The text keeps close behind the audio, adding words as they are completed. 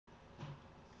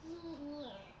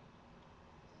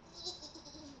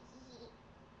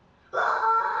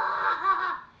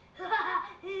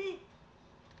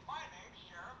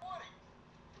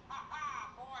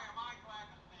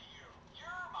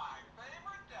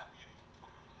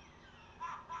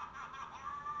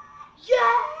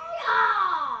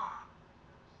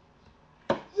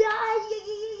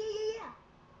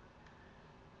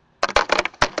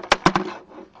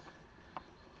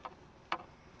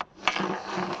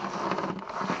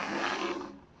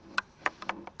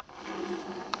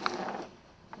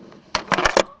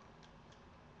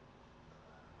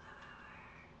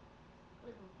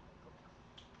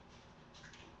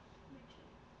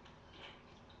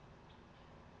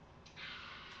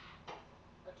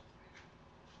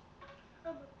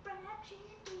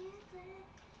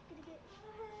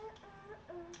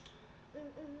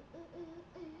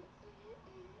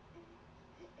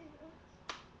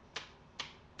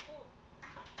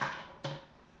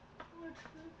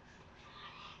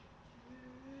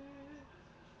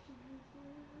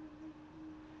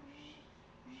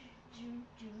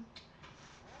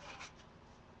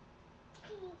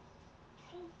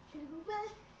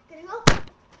Gotta go.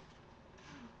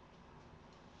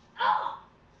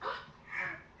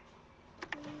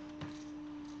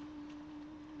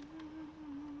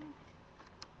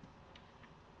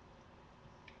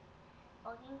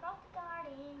 Walking across the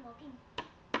garden, walking.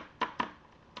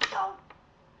 Go.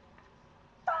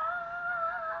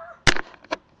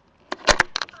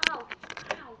 Ow,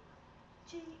 ow.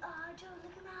 G.I. Joe,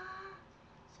 look at that.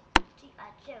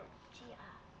 G.I. Joe,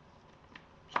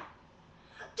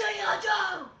 G.I.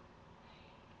 Joe.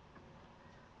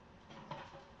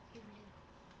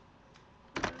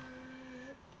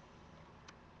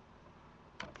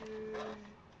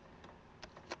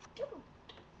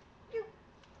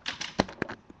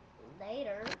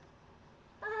 Later.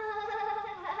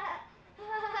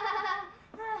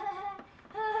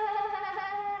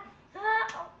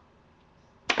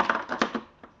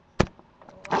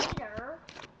 Later.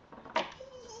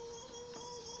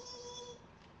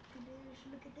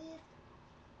 Look at this.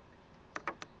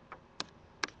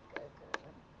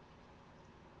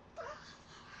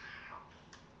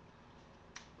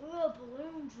 Oh,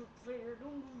 balloons up there.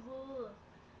 Don't move up.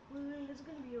 It's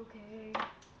gonna be okay.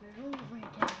 There's only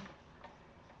right down.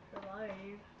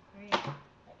 Survive. Right.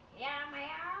 Yeah, my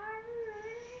arm.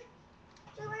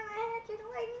 You're my head. You're the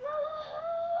way.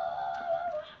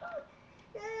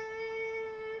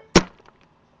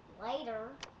 Later.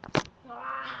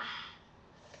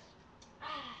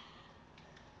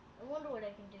 I wonder what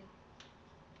I can do.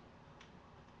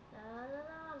 La la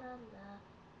la la la.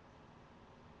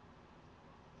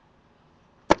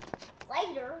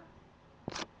 Later.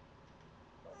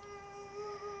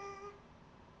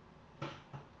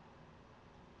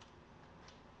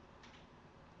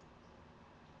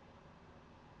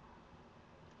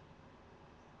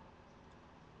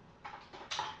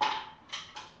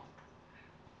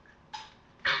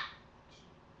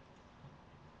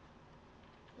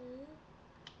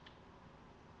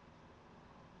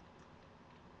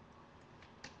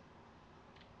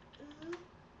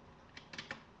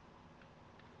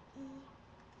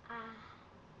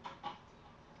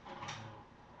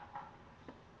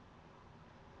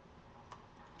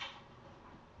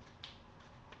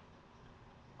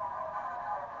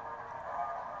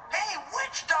 Hey,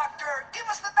 witch doctor, give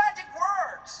us the magic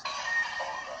words.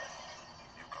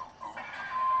 You go ooh,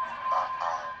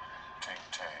 ting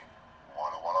tang,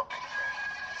 walla bing bang.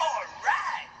 All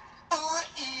right. Ooh,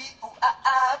 ee, ooh,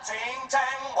 ting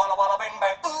tang, walla bing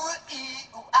bang.